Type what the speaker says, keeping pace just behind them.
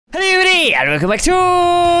everybody, and welcome back to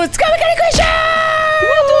Sky Mechanic.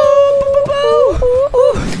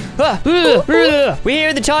 We're here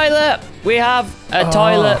in the toilet. We have a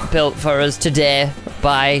toilet built for us today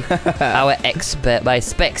by our expert, by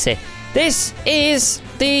Spexy. This is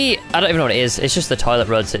the... I don't even know what it is. It's just the toilet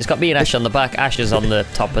rod. So it's got me and Ash on the back. Ash is on the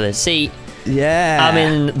top of the seat. Yeah. I'm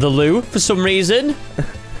in the loo for some reason.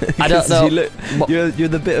 I don't know. You're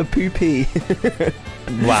the bit of poopy.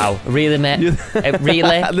 Wow, really, mate?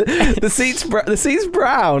 Really? The seat's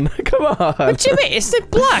brown. Come on. What do you mean? It's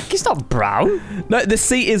black. It's not brown. No, the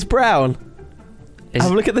seat is brown.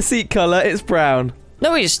 Have a look at the seat colour. It's brown.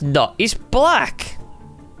 No, it's not. It's black.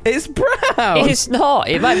 It's brown. It's not.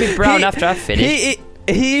 It might be brown after I finish.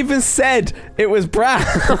 He even said it was brown.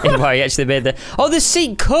 Well, he actually made the... Oh, the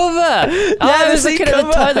seat cover. Yeah, I was looking at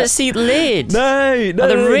the toilet seat lid. No.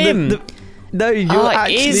 The rim. No, you're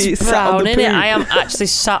actually sat brown, on the poo. innit? I am actually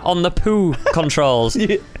sat on the poo controls.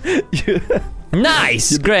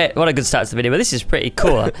 Nice. Great. What a good start to the video. But this is pretty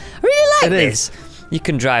cool. I really like this. You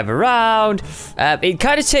can drive around. It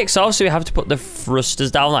kind of takes off, so you have to put the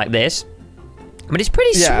thrusters down like this. But it's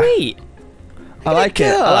pretty sweet. I like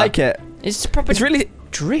it. It's proper. It's really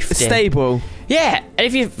drifting. It's stable. Yeah, and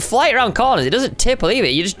if you fly it around corners, it doesn't tip either.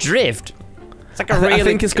 You just drift. It's like a really... I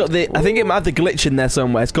think it's got the... I think it might have the glitch in there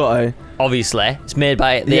somewhere. It's got to. Obviously, it's made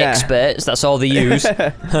by the experts. That's all they use.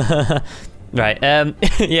 Right.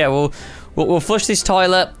 Yeah. We'll flush this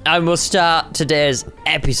toilet and we'll start today's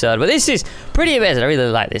episode. But this is pretty amazing. I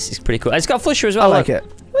really like this. It's pretty cool. It's got a flusher as well. I like it.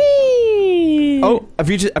 Whee! Oh,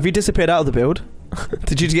 have you disappeared out of the build?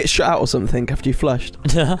 Did you get shut out or something after you flushed?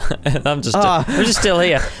 No, I'm just still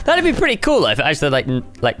here. That'd be pretty cool if it actually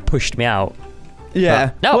like pushed me out.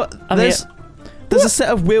 Yeah. But, no, there's a set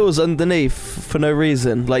of wheels underneath for no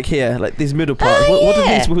reason, like here, like these middle parts. What do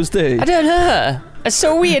these wheels do? I don't know. It's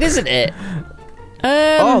so weird, isn't it?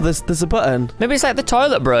 Oh, there's a button. Maybe it's like the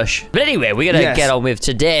toilet brush. But anyway, we're going to get on with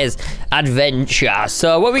today's adventure.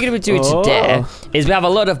 So what we're going to be doing today is we have a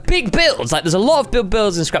lot of big builds. Like, there's a lot of big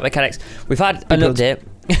builds in Scrap Mechanics. We've had an update.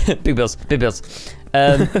 Big builds.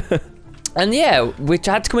 And yeah, we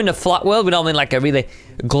had to come in a flat world. We're normally in like a really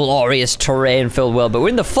glorious terrain-filled world. But we're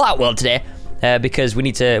in the flat world today. Because we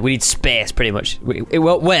need space, pretty much. It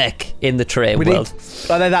won't work in the terrain world.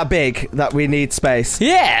 Are they that big that we need space?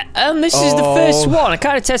 Yeah, this is the first one. I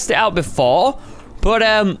kind of tested it out before,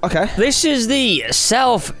 but this is the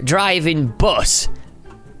self-driving bus.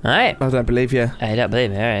 All right. I don't believe you. I don't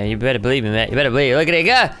believe me. All right, you better believe me, mate. You better believe me. Look at it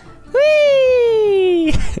go.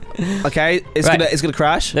 Whee! Okay, it's gonna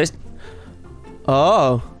crash.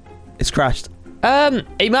 Oh, it's crashed.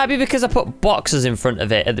 It might be because I put boxes in front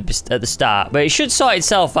of it at the start, but it should sort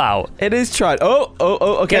itself out. It is tried. Oh,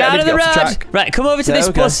 okay. Get out of the road. Right, come over to this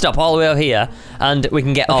bus stop all the way over here, and we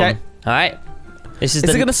can get on. All right. Is it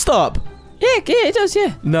gonna stop? Yeah, it does.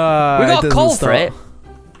 Yeah. No, we got a call for it,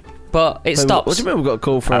 but it stops. What do you mean we got a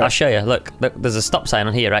call for it? I'll show you. Look, there's a stop sign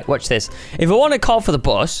on here. Right, watch this. If I want to call for the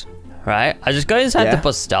bus, right, I just go inside the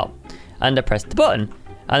bus stop, and I press the button,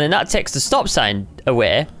 and then that takes the stop sign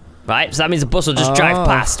away. Right, so that means the bus will just drive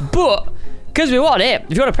past. But, because we want it,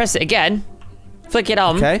 if you want to press it again, flick it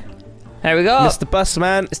on. Okay. There we go. Mr.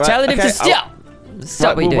 Busman. It's telling him to stop.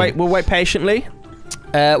 Stop what you're doing. We'll wait patiently.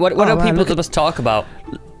 What do people at the bus talk about?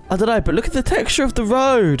 I don't know, but look at the texture of the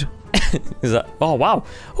road. Is that? Oh, wow.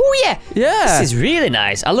 Oh, yeah. Yeah. This is really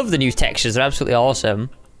nice. I love the new textures. They're absolutely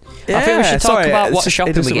awesome. Yeah, I think we should talk about what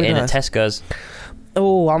shopping we get in at Tesco's.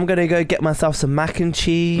 Oh, I'm gonna go get myself some mac and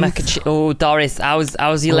cheese. Oh, Doris,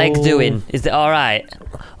 how's your leg doing? Is it all right?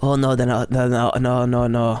 Oh no, they're not.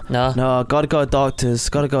 No. Gotta go doctors.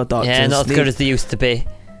 Yeah, not as good as they used to be.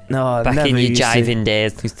 No, back in your jiving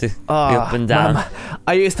days, used to be up and down.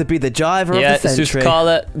 I used to be the driver of the century. Yeah, just call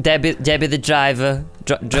it Debbie the driver.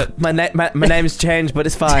 My name's changed, but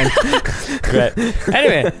it's fine. Great.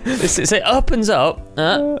 Anyway, so it opens up.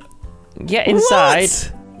 Get inside.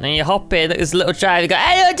 What? And you hop in, there's a little driver, go,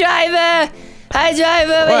 hello driver! Hi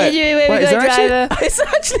driver, what are you doing? Where we go, driver? It's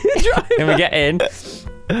actually a driver! And we get in,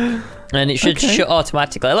 and it should shut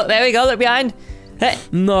automatically. Look, there we go, look behind. Hey.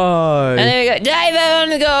 No. And there we go, driver, I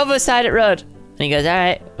want to go over the side of the road. And he goes,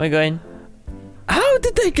 alright, we're going. How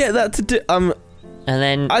did they get that to do, and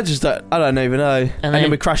then... I don't even know. And then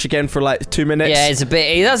we crash again for like 2 minutes. Yeah, it's a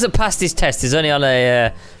bit, he hasn't passed his test, he's only on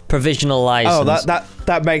a provisional license. Oh,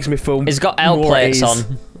 that makes me feel He's got L plates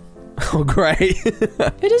on. Oh, great.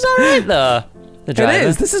 It is alright though. The driver. It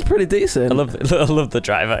is. This is pretty decent. I love the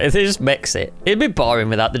driver. It just makes it. It'd be boring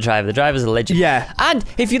without the driver. The driver's a legend. Yeah. And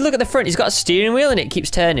if you look at the front, he's got a steering wheel and it keeps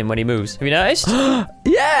turning when he moves. Have you noticed?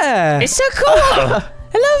 Yeah. It's so cool. I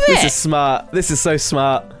love it. This is smart. This is so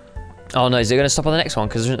smart. Oh no, is it going to stop on the next one?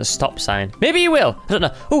 Because there isn't a stop sign. Maybe he will. I don't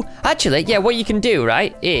know. Oh, actually, yeah, what you can do,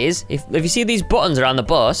 right, is if you see these buttons around the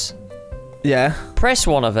bus, yeah, press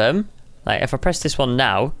one of them. Like, if I press this one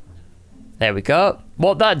now, there we go.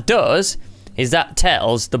 What that does is that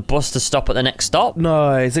tells the bus to stop at the next stop.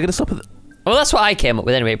 No, is it going to stop at the... Well, that's what I came up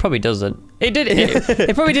with anyway. It probably doesn't. It did.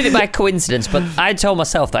 It probably did it by coincidence, but I told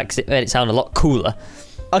myself that because it made it sound a lot cooler.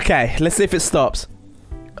 Okay, let's see if it stops.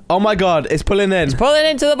 Oh my god, it's pulling in. It's pulling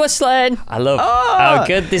into the bus lane. I love how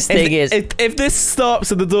good this thing is. If this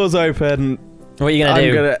stops and the door's open... What are you going to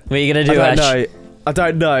do? What are you going to do, Ash? I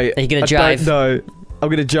don't know. Are you going to drive? No. I'm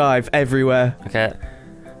going to jive everywhere. Okay.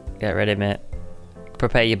 Get ready, mate.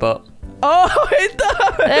 Prepare your butt. Oh, it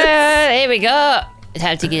does! Here we go.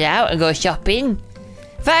 Time to get out and go shopping.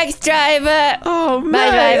 Thanks, driver. Oh, man. Bye,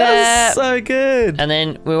 driver. That's so good. And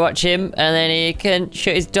then we watch him, and then he can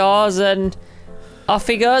shut his doors, and off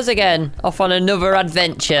he goes again. Off on another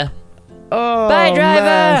adventure. Oh, bye,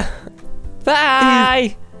 driver. Man.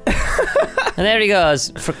 Bye. And there he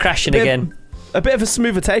goes for crashing again. A bit of a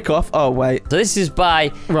smoother takeoff. Oh, wait. So this is by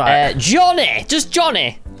Johnny. Just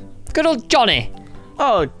Johnny. Good old Johnny.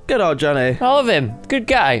 Oh, good old Johnny. I love him. Good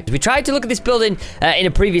guy. We tried to look at this building in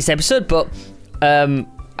a previous episode, but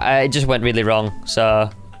it just went really wrong. So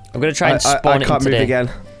I'm going to try and spawn it in today. I can't move again.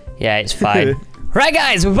 Yeah, it's fine. Right,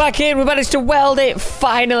 guys, we're back in. We managed to weld it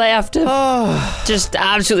finally after just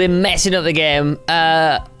absolutely messing up the game.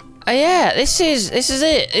 Yeah, this is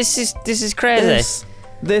it. This is crazy.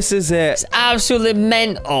 This is it. It's absolutely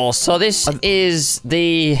mental. So this is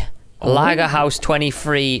the Lager House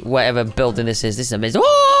 23, whatever building this is. This is amazing.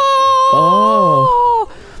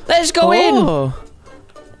 Oh! Let's go in.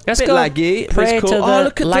 Let's go. Laggy. Pray to the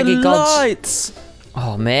look at laggy the gods. Lights.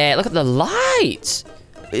 Oh man, look at the lights.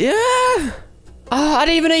 Yeah. Oh, I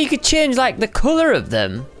didn't even know you could change like the color of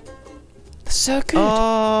them. That's so good.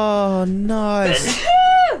 Oh, nice.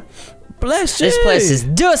 Bless you. This place is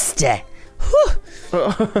dusty.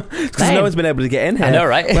 Because no one's been able to get in here. I know,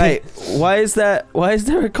 right? Wait, why is there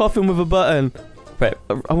a coffin with a button? Wait,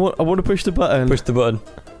 I want to push the button. Push the button.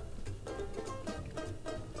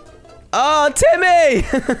 Oh, Timmy!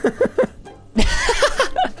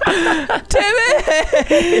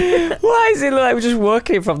 Timmy! Why does it look like we're just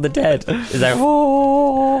working from the dead? Is that?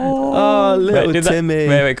 Oh, little Timmy!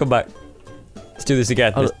 Wait, come back. Let's do this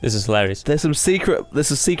again. This is hilarious. There's some secret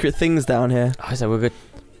things down here. Oh, is that we're good?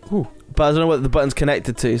 Ooh. But I don't know what the button's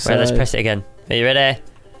connected to. So. Right, let's press it again. Are you ready?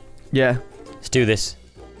 Yeah. Let's do this.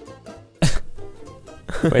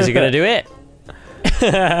 Where's he gonna do it?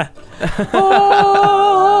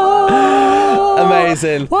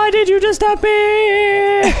 Amazing. Why did you just stop me?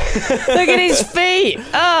 Look at his feet.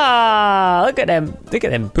 Ah, look at them. Look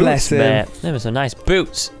at them boots, Bless him. mate. Them are some nice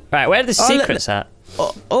boots. Right, where are the secrets at?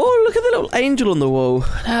 Oh, look at the little angel on the wall.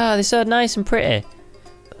 Ah, they're so nice and pretty.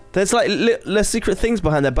 There's like little secret things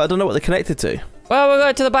behind there, but I don't know what they're connected to. Well, we're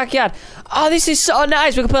going to the backyard. Oh, this is so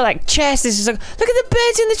nice. We can put like chests. This is so... Look at the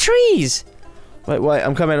birds in the trees. Wait,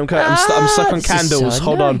 I'm coming. I'm stuck on candles. So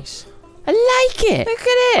Hold nice. On. I like it. Look at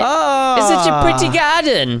it. Oh. It's such a pretty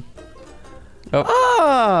garden.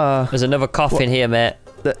 Oh. There's another coffin here, mate.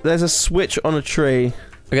 There's a switch on a tree.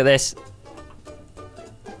 Look at this.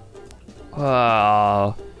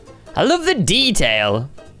 Wow. I love the detail.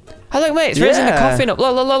 Oh, look, mate, it's raising the coffin up.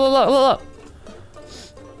 Look.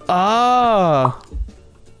 Ah.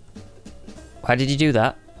 Why did you do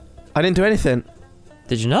that? I didn't do anything.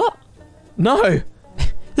 Did you not? No.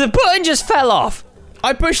 The button just fell off.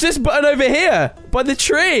 I pushed this button over here by the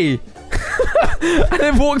tree. And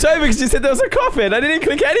then walked over because you said there was a coffin. I didn't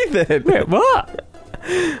click anything. Wait, what?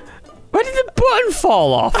 Where did the button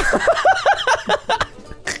fall off?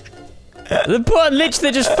 The button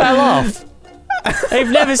literally just fell off. I've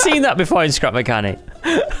never seen that before in Scrap Mechanic.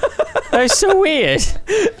 That's so weird.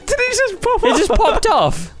 Did it just pop off? It just popped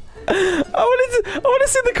off. I want to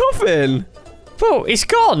see the coffin. Oh, it's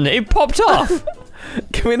gone. It popped off.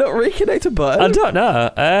 Can we not reconnect a button? I don't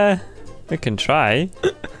know. We can try.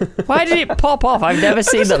 Why did it pop off? I've never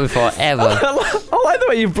seen that before, ever. I like the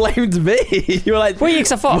way you blamed me. You were like... Well,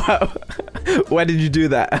 because I thought... Wow. Why did you do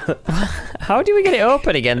that? How do we get it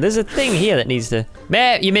open again? There's a thing here that needs to...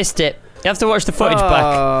 Mate, you missed it. You have to watch the footage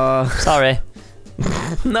back. Sorry.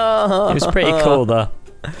 No. It was pretty cool, though.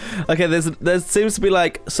 Okay, there seems to be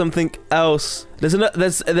like something else.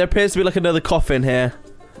 There appears to be like another coffin here.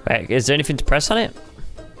 Wait, is there anything to press on it?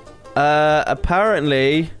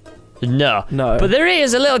 Apparently... No. But there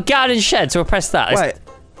is a little garden shed, so we'll press that. Wait.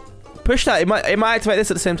 Push that. It might activate this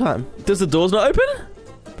at the same time. Does the doors not open?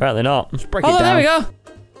 Apparently not. Let's break it down. There we go.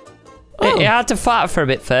 Oh. It had to fart for a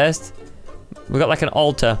bit first. We got like an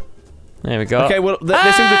altar. There we go. Okay, well, they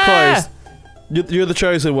seem to close. You're the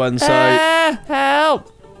chosen one, so... Help!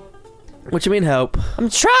 What do you mean, help? I'm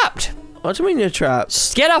trapped! What do you mean you're trapped?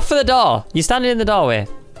 Just get off for the door. You're standing in the doorway.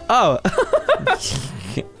 Oh.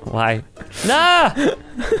 Why? No!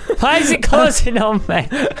 Why is it closing on me?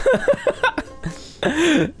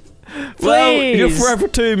 Well, you're forever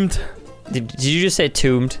tombed. Did you just say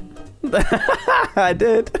tombed? I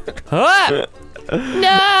did. What?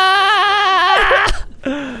 No!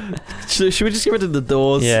 Should we just get rid of the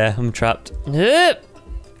doors? Yeah, I'm trapped. This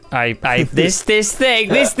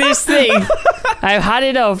thing. I've had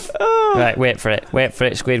enough. Right, wait for it,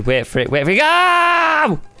 Squid. Wait for it.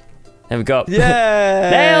 Go! There we go. Yeah.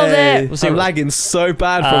 Nailed it. We'll see. I'm lagging so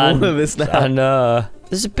bad from all of this now. I know.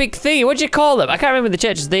 There's a big thing. What do you call them? I can't remember the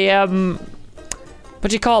churches. The what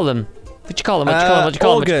do you call them?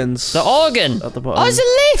 Organs. The organ. At the bottom. Oh, it's a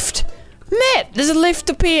lift. Mate, there's a lift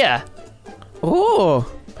up here. Oh.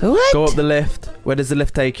 What? Go up the lift. Where does the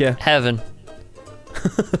lift take you? Heaven.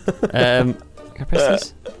 Can I press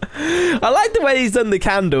this? I like the way he's done the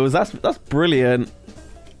candles. That's brilliant.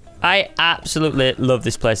 I absolutely love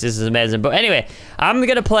this place. This is amazing. But anyway, I'm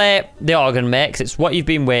going to play the organ, mate, because it's what you've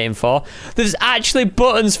been waiting for. There's actually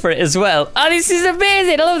buttons for it as well. Oh, this is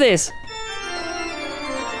amazing. I love this.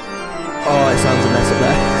 Oh, it sounds a mess up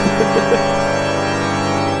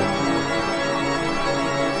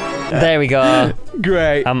there. There we go.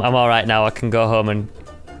 Great. I'm all right now. I can go home and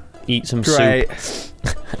eat some soup. I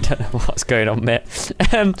don't know what's going on, mate.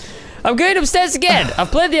 I'm going upstairs again. I've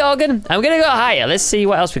played the organ. I'm gonna go higher. Let's see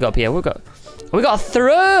what else we got up here. We got a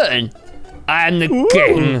throne. I'm the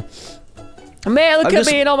king. Mate, look at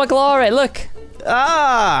me in all my glory. Look.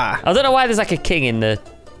 Ah. I don't know why there's like a king in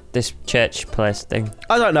this church place thing.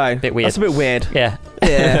 I don't know. Bit weird. That's a bit weird. Yeah.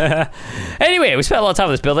 Yeah. Anyway, we spent a lot of time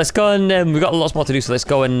on this build. Let's go and we've got lots more to do. So let's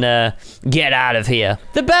go and get out of here.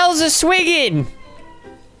 The bells are swinging.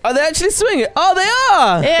 Are they actually swinging? Oh, they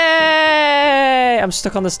are! Yay! I'm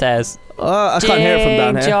stuck on the stairs. I can't hear it from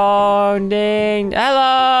down here. Ding, ding.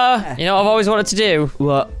 Hello! You know what I've always wanted to do?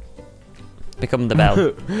 What? Become the bell.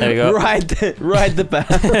 There we go. Ride the bell.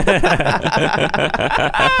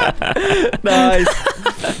 Nice.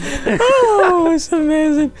 Oh, it's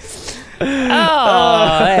amazing.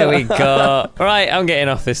 Oh, there we go. Right, I'm getting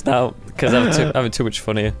off this now. Because I'm having too much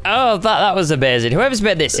fun here. Oh, that was amazing. Whoever's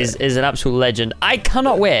made this is an absolute legend. I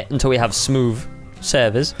cannot wait until we have smooth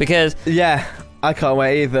servers because... Yeah, I can't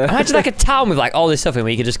wait either. Imagine like a town with like all this stuff in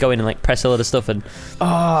where you could just go in and like press a lot of stuff and...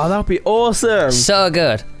 Oh, that would be awesome. So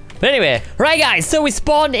good. But anyway, right guys, so we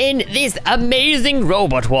spawned in this amazing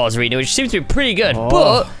Robot Wars arena, which seems to be pretty good. Oh.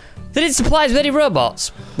 But they didn't supply as many robots,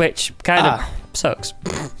 which kind of sucks.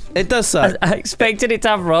 It does suck. I expected it to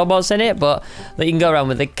have robots in it, but you can go around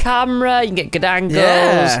with the camera, you can get good angles.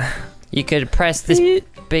 Yeah. You could press this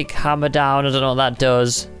big hammer down. I don't know what that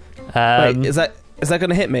does. Wait, is that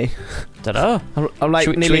gonna hit me? Don't know. I'm like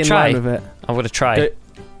nearly in line with it. I'm gonna try.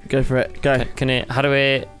 Go for it. Go. Can it? How do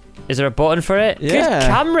we? Is there a button for it? Yeah. Good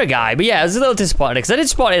camera guy. But yeah, I was a little disappointed because I did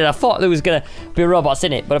spot it and I thought there was gonna be robots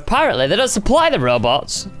in it, but apparently they don't supply the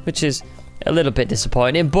robots, which is a little bit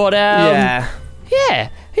disappointing. But yeah,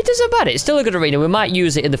 it doesn't matter. It's still a good arena. We might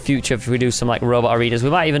use it in the future if we do some like robot arenas. We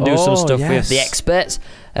might even do some stuff with the experts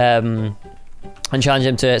and challenge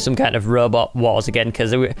them to some kind of robot wars again.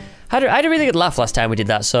 Because I had a really good laugh last time we did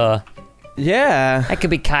that. So yeah, that could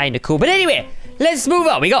be kind of cool. But anyway, let's move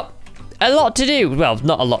on. We got a lot to do. Well,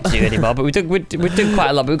 not a lot to do anymore, but we're doing quite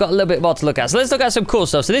a lot. But we've got a little bit more to look at. So let's look at some cool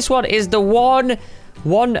stuff. So this one is the one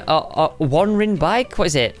ring bike. What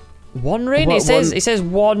is it? One ring? It says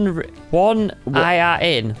one IR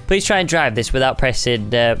in. Please try and drive this without pressing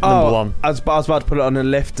number one. I was about to put it on a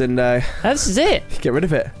lift and this is it. Get rid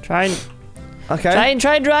of it. Try and okay.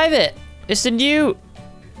 Try and drive it. It's a new.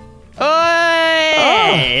 Oi!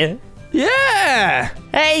 Oh, yeah.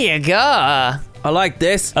 There you go. I like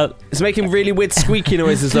this. It's making really weird squeaky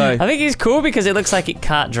noises though. I think it's cool because it looks like it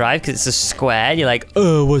can't drive because it's a square. And you're like,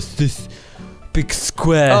 oh, what's this big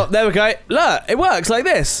square? Oh, there we go. Look, it works like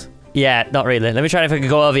this. Yeah, not really. Let me try if I can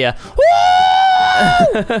go over here.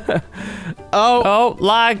 Oh,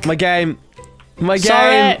 lag. My game. My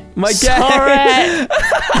Sorry. game. My Sorry. game.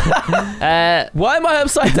 Why am I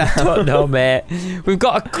upside down? I don't know, mate. We've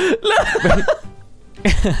got a...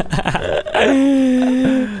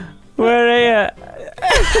 Where are you?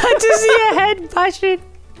 I just see your head bashing.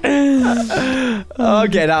 Oh,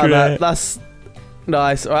 get out of that. That's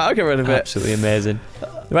nice. All right, I'll get rid of it. Absolutely amazing.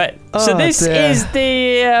 Right, so this is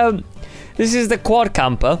the quad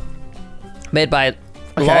camper made by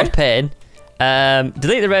Lord Payne.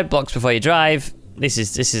 Delete the red blocks before you drive. This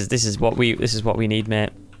is what we need,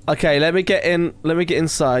 mate. Okay, let me get in. Let me get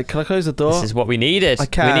inside. Can I close the door? This is what we needed. I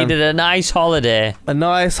can. We needed a nice holiday. A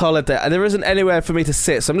nice holiday. And there isn't anywhere for me to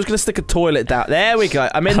sit, so I'm just going to stick a toilet down. There we go.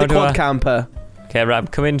 I'm in the quad camper. Okay, right. I'm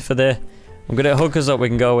coming for the... I'm going to hook us up. We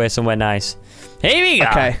can go away somewhere nice. Here we go.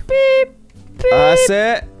 Okay. Beep, beep. That's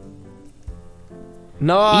it.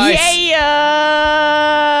 Nice.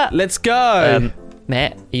 Yeah. Let's go.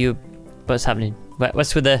 Mate, what's happening?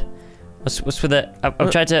 What's with the... What's with the... I'm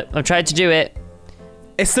trying to do it.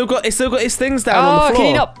 It's still got its things down on the floor. Can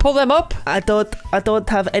you not pull them up? I don't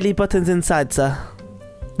have any buttons inside, sir.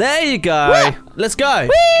 There you go. Woo! Let's go. Whee!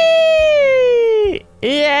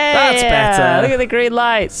 Yeah. That's better. Look at the green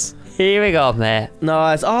lights. Here we go, mate.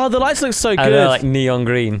 Nice. Oh, the lights look so good. They're like neon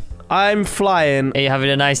green. I'm flying. Are you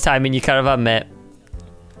having a nice time in your caravan, mate?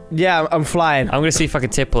 Yeah, I'm flying. I'm gonna see if I can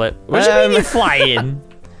tipple it. What do you mean you're flying?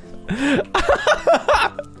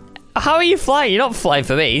 How are you flying? You're not flying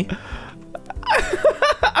for me.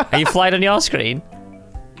 Are you flying on your screen?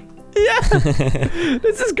 Yeah.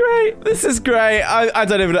 This is great. This is great. I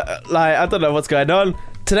don't even like. I don't know what's going on.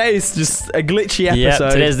 Today's just a glitchy episode. Yeah,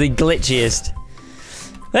 today's the glitchiest.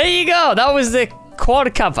 There you go. That was the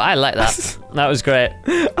quad camp. I like that. That was great.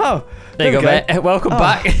 Oh, there you go, mate. Welcome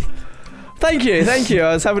back. Thank you, thank you.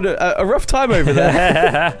 I was having a rough time over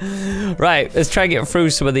there. Right, let's try and get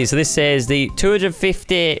through some of these. So this says the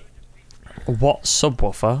 250 watt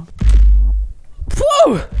subwoofer.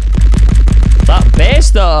 Whoa! That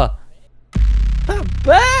bass though. That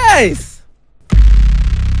bass.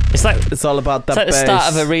 It's all about that. It's like bass. the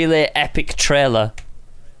start of a really epic trailer.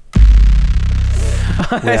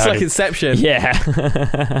 It's like Inception.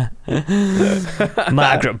 Yeah.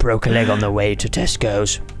 Margaret broke a leg on the way to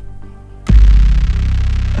Tesco's.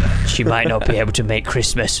 She might not be able to make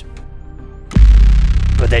Christmas,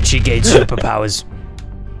 but then she gained superpowers.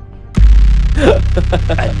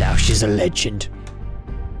 And now she's a legend.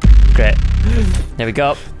 Great. There we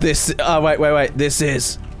go. This. Oh wait. This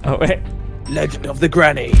is. Oh wait. Legend of the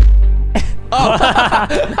Granny. Oh.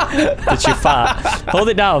 Did she fart? Hold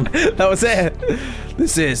it down. That was it.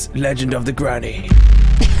 This is Legend of the Granny.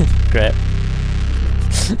 Great.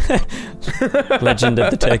 Legend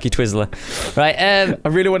of the Turkey Twizzler. Right. I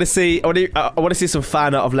really want to see. I want to see some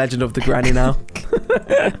fan art of Legend of the Granny now.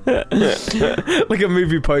 Like a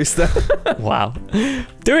movie poster. Wow.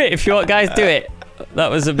 Do it if you want, guys. Do it.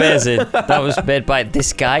 That was amazing. That was made by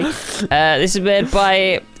this guy. This is made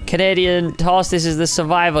by Canadian Horse. This is the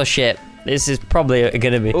survival ship. This is probably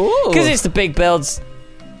going to be because it's the big builds.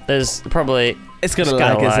 There's probably it's gonna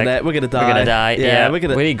lag, isn't it? We're gonna die. We're gonna die. Yeah, we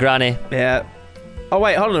need Granny. Yeah. Oh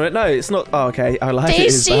wait, hold on a minute. No, it's not. Oh, okay. I like it.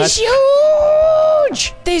 This is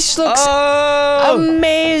huge. This looks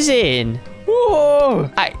amazing. Whoa!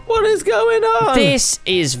 What is going on? This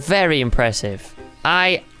is very impressive.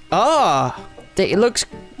 It looks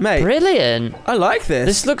brilliant. I like this.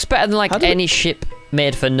 This looks better than like any ship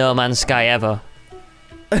made for No Man's Sky ever.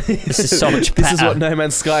 This is so much better. This is what No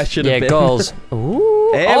Man's Sky should have been. Yeah, goals.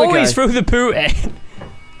 Ooh, always through the booty.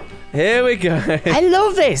 Here we go. I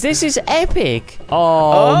love this. This is epic.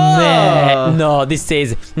 Oh, man. No, this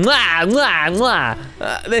is mwah, mwah,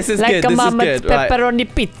 mwah. This is like good. Like a Mama's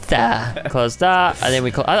pepperoni pizza. Close that. And then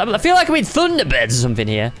we call... I feel like I'm in Thunderbirds or something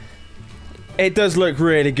here. It does look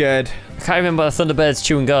really good. I can't remember what the Thunderbirds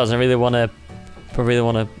tune goes. I really want to... Can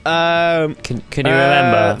you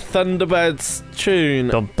remember? Thunderbirds tune.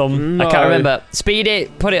 Dum, dum. No. I can't remember. Speed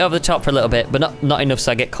it, put it over the top for a little bit, but not enough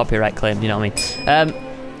so I get copyright claimed, you know what I mean?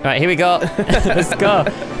 Right, here we go. Let's go.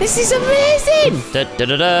 This is amazing!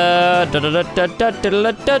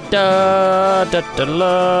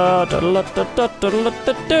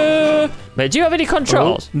 Wait, do you have any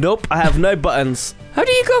controls? Nope, I have no buttons. How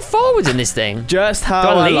do you go forward in this thing? Just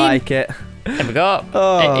how I like it. There we go.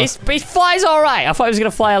 It flies all right. I thought it was going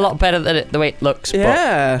to fly a lot better than the way it looks.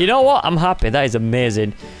 Yeah. But you know what? I'm happy. That is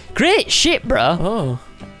amazing. Great ship, bro. Oh.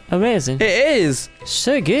 Amazing. It is.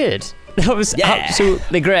 So good. That was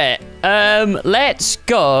absolutely great. Let's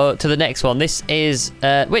go to the next one. This is...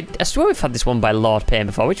 wait, I swear we've had this one by Lord Payne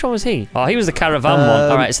before. Which one was he? Oh, he was the caravan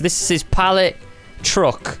one. All right, so this is his pallet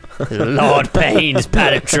truck. Lord Payne's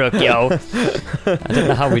pallet truck, yo. I don't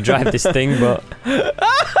know how we drive this thing, but...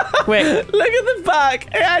 Wait. Look at the back.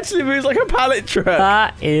 It actually moves like a pallet truck.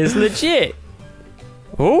 That is legit.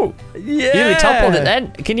 Oh. Yeah. You really toppled it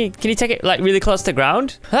then. Can you take it like really close to the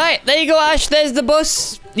ground? All right, there you go, Ash. There's the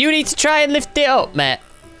bus. You need to try and lift it up, mate.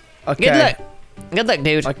 Okay. Good luck. Good luck,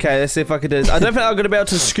 dude. Okay, let's see if I can do this. I don't think I'm going to be able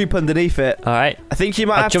to scoop underneath it. All right. I think you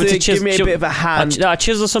might have to give me a bit of a hand. I'll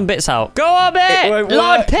chisel some bits out. Go on, mate.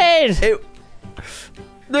 Lord Payne.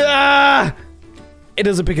 It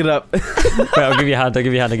doesn't pick it up. Wait, I'll give you a hand.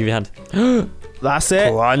 That's it.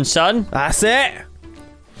 Go on, son. That's it.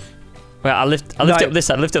 Wait, I'll lift up this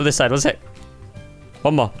side. Lift up this side. One sec.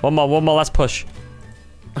 One more last push.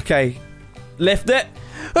 Okay. Lift it.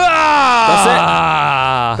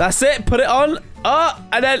 Ah! That's it. Put it on. Oh,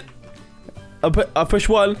 and then I push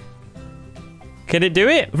one. Can it do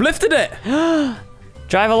it? I've lifted it.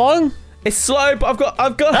 Drive along. It's slow, but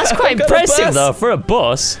I've got. That's quite impressive though for a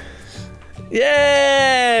bus.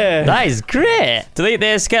 Yeah. That is great. Delete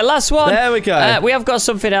this. Okay, last one. There we go. We have got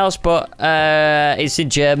something else, but it's in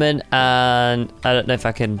German, and I don't know if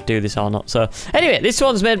I can do this or not. So anyway, this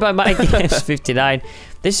one's made by My Games 59.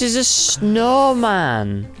 This is a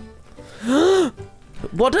snowman.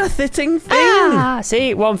 What a fitting thing.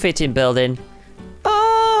 See, one fitting building.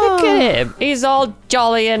 Oh. Look at him. He's all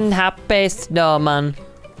jolly and happy snowman.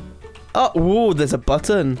 Oh, ooh, there's a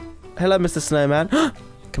button. Hello, Mr. Snowman.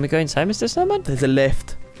 Can we go inside, Mr. Snowman? There's a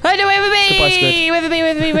lift. Hey, no, wait with me! Goodbye, Squid.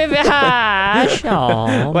 Wait with me. Hash.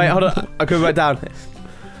 Aw. Wait, hold on. I'll come back down.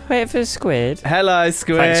 Wait for Squid. Hello,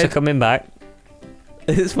 Squid. Thanks for coming back.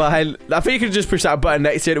 It's fine. I think you could just push that button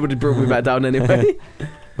next to it. It would have brought me back down anyway.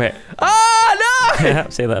 Wait. Oh, no! Yeah,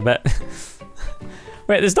 see you later, bet.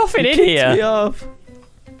 Wait, there's nothing in here. Me off.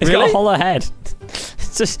 It's Really? got a hollow head.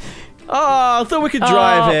 It's just... Oh, I thought we could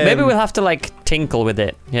drive him. Maybe we'll have to, like, tinkle with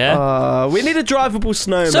it, yeah? We need a drivable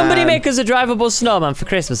snowman. Somebody make us a drivable snowman for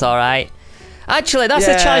Christmas, all right? Actually, that's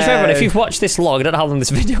a challenge for everyone. If you've watched this log, I don't know how long this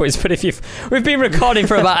video is, but we've been recording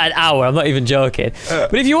for about an hour. I'm not even joking.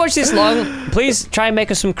 But if you watch this long, please try and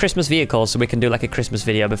make us some Christmas vehicles so we can do like a Christmas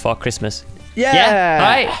video before Christmas. Yeah. All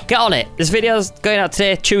right, get on it. This video's going out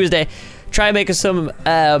today, Tuesday. Try and make us some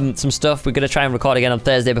stuff. We're gonna try and record again on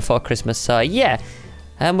Thursday before Christmas. So yeah.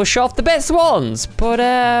 And we'll show off the best ones. But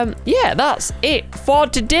yeah, that's it for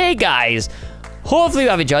today, guys. Hopefully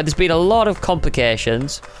you have enjoyed. There's been a lot of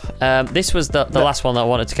complications. This was the last one that I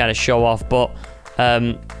wanted to kind of show off, but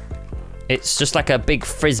it's just like a big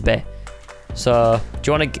frisbee. So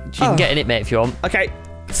do you want to? You can get in it, mate, if you want. Okay,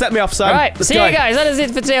 set me off, son. All right, Let's see go. you guys. That is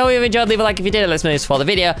it for today. Hope you enjoyed. Leave a like if you did. Let's know this for the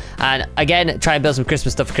video. And again, try and build some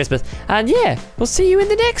Christmas stuff for Christmas. And yeah, we'll see you in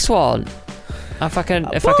the next one. If I can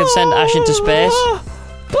send Ash into space.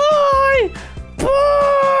 Bye.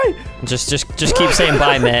 Bye. Just keep saying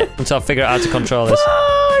bye, mate, until I figure out how to control this.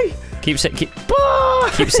 Bye. Keep Bye.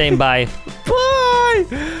 saying bye. Bye.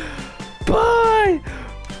 Bye.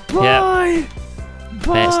 Bye. Yeah. Bye.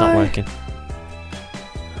 Mate, it's not working.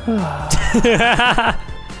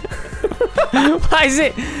 Why is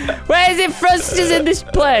it? Where is it thrusters in this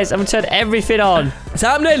place? I'm turning everything on. It's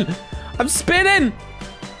happening. I'm spinning.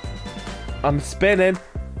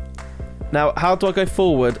 Now, how do I go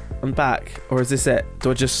forward and back? Or is this it?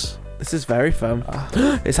 Do I just... This is very fun.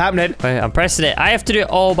 It's happening. Wait, I'm pressing it. I have to do it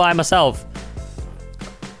all by myself.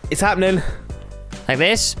 It's happening. Like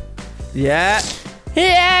this. Yeah.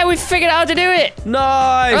 Yeah, we figured out how to do it.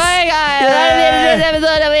 Nice. Bye, guys. Yeah.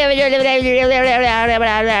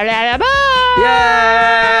 Bye. Yeah.